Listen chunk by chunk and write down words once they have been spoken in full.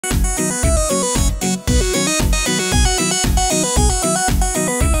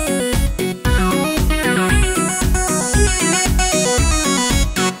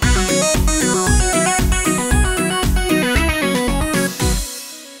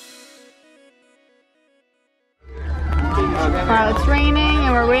While it's raining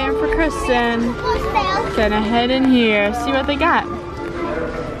and we're waiting for Kristen. Gonna head in here, see what they got.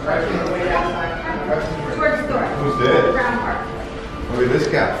 Who's this? Look at this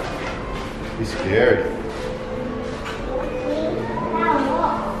guy. He's scared.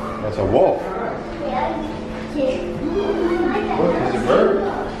 That's a wolf. Look, there's a bird.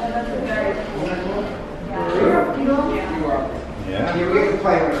 Yeah. We can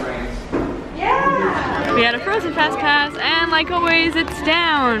play when it rains. We had a Frozen Fast Pass, and like always, it's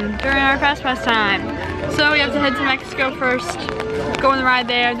down during our Fast Pass time. So we have to head to Mexico first, go on the ride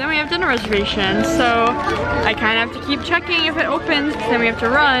there, then we have dinner reservations. So I kind of have to keep checking if it opens, then we have to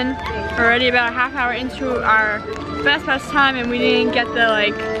run. We're already about a half hour into our Fast Pass time, and we didn't get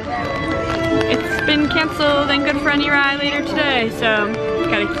the it's been canceled and good for any ride later today. So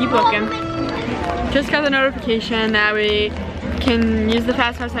gotta keep looking. Just got the notification that we can use the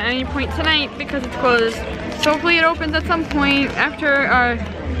Fast Pass at any point tonight because it's closed. So hopefully it opens at some point after our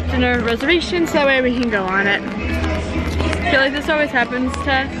dinner reservation so that way we can go on it. I feel like this always happens,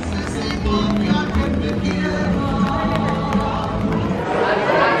 Tess.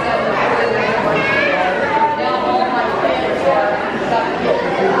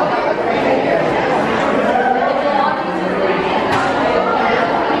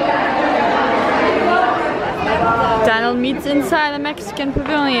 Donald meets inside the Mexican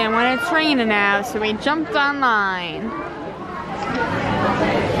pavilion when it's raining now, so we jumped online.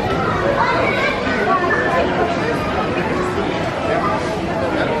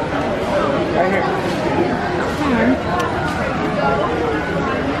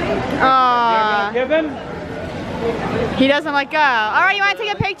 He doesn't let go. All right, you want to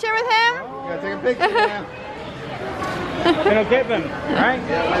take a picture with him? Yeah, take a picture now. It'll get them, right?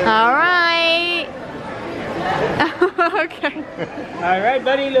 All right. Okay. All right,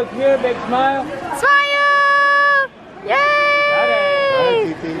 buddy, look here, big smile. Smile!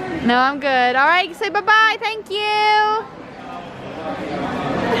 Yay! Bye, No, I'm good. All right, say bye-bye. Thank you.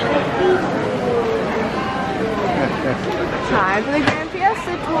 Time for the Grand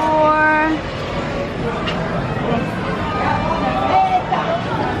Fiesta tour.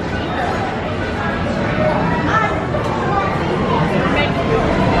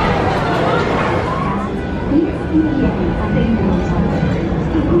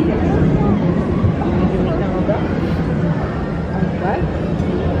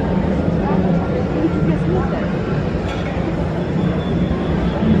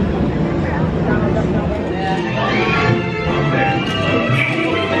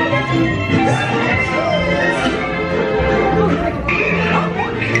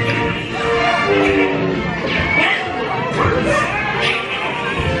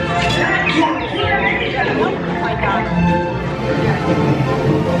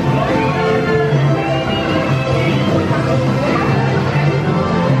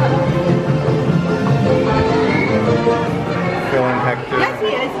 Yes, he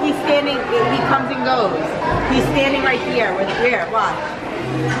is. He's standing. He comes and goes. He's standing right here. Where? Watch.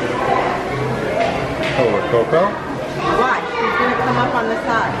 Oh, with Coco? Watch. He's gonna come up on the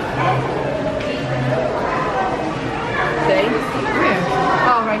side. See? Where?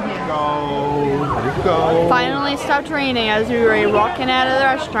 Oh, right here. Go. There you go. Finally stopped raining as we were walking out of the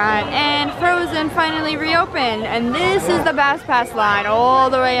restaurant, and Frozen finally reopened. And this is the Fast Pass line all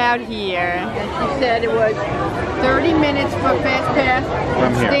the way out here. And she said it was 30 minutes for Fast Pass.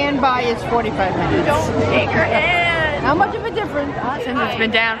 From here. Standby is 45 minutes. Don't shake her head. How much of a difference? Since it's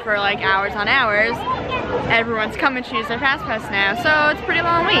been down for like hours on hours, everyone's coming to use their Fast Pass now, so it's a pretty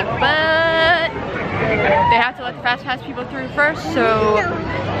long wait, but they have to let the Fast Pass people through first, so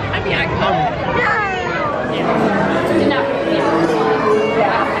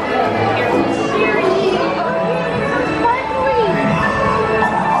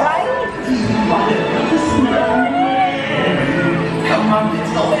Come on,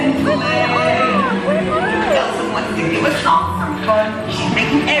 it's going to tell someone to give us all some fun. She's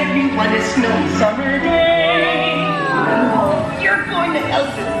making everyone a snowy summer day. You're going to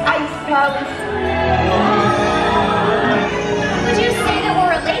Elsa's Ice Palace. Would you say that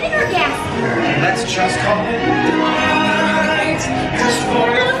we're elated or gasping? Let's just call it right. 'Cause for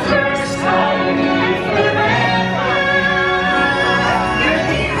the first time forever, you're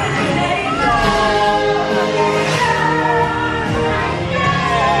here today.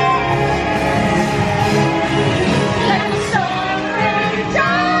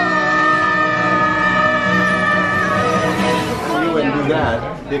 You wouldn't do that.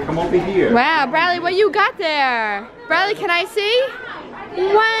 They come over here. wow, Bradley, what you got there? Bradley, can I see?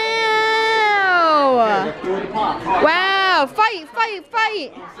 Wow! Wow, fight, fight,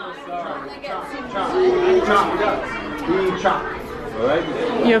 fight! Being shocked. Alright?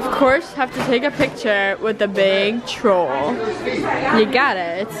 You of course have to take a picture with the big troll. You got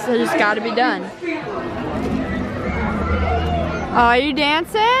it. It's just got to be done. Are you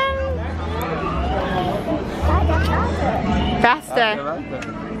dancing? Faster.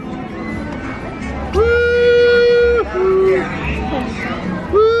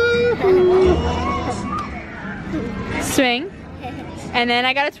 Swing. And then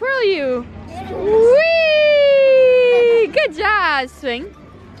I gotta twirl you. Whee! Good job. Swing.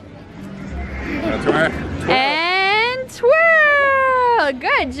 And twirl.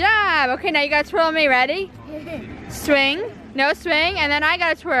 Good job. Okay, now you gotta twirl me. Ready? Swing. No, swing. And then I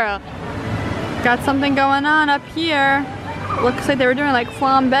gotta twirl. Got something going on up here. Looks like they were doing like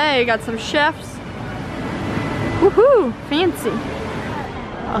flambe. Got some chefs. Woohoo! Fancy.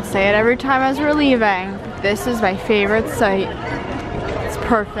 I'll say it every time as we're leaving. This is my favorite site. It's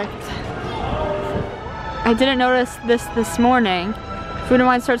perfect. I didn't notice this morning. Food and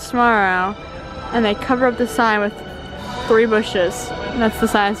Wine starts tomorrow, and they cover up the sign with 3 bushes. And that's the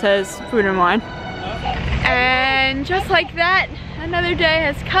sign that says Food and Wine. And just like that, another day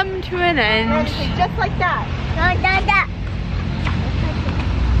has come to an end. Just like that.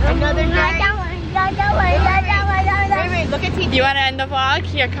 Another day. Wait, look at TV. You want to end the vlog?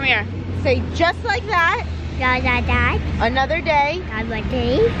 Here, come here. Say just like that. Another day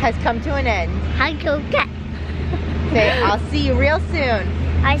has come to an end. Say I'll see you real soon.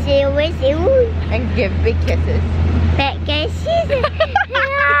 I see you with you. And give big kisses.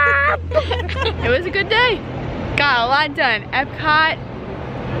 It was a good day. Got a lot done. Epcot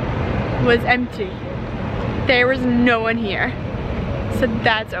was empty. There was no one here. So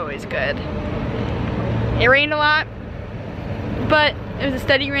that's always good. It rained a lot, but it was a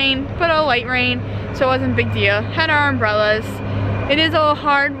steady rain, but a light rain, so it wasn't a big deal. Had our umbrellas. It is a little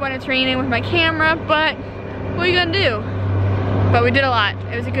hard when it's raining with my camera, but what are you gonna do? But we did a lot.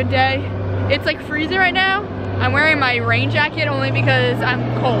 It was a good day. It's like freezing right now. I'm wearing my rain jacket only because I'm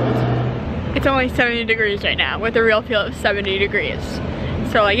cold. It's only 70 degrees right now with a real feel of 70 degrees.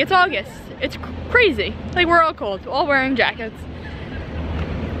 So like it's August. It's crazy. Like we're all cold, all wearing jackets.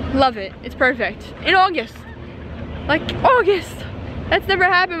 Love it. It's perfect. In August. Like August. That's never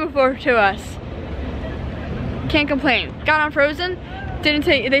happened before to us. Can't complain. Got on Frozen. Didn't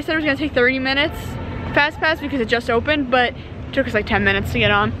take, they said it was gonna take 30 minutes. Fast pass because it just opened, but it took us like 10 minutes to get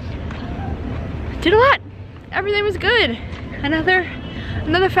on. Did a lot. Everything was good. Another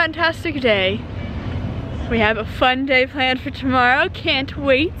fantastic day. We have a fun day planned for tomorrow. Can't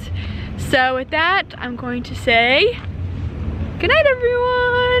wait. So with that, I'm going to say good night,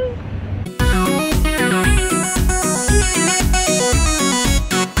 everyone.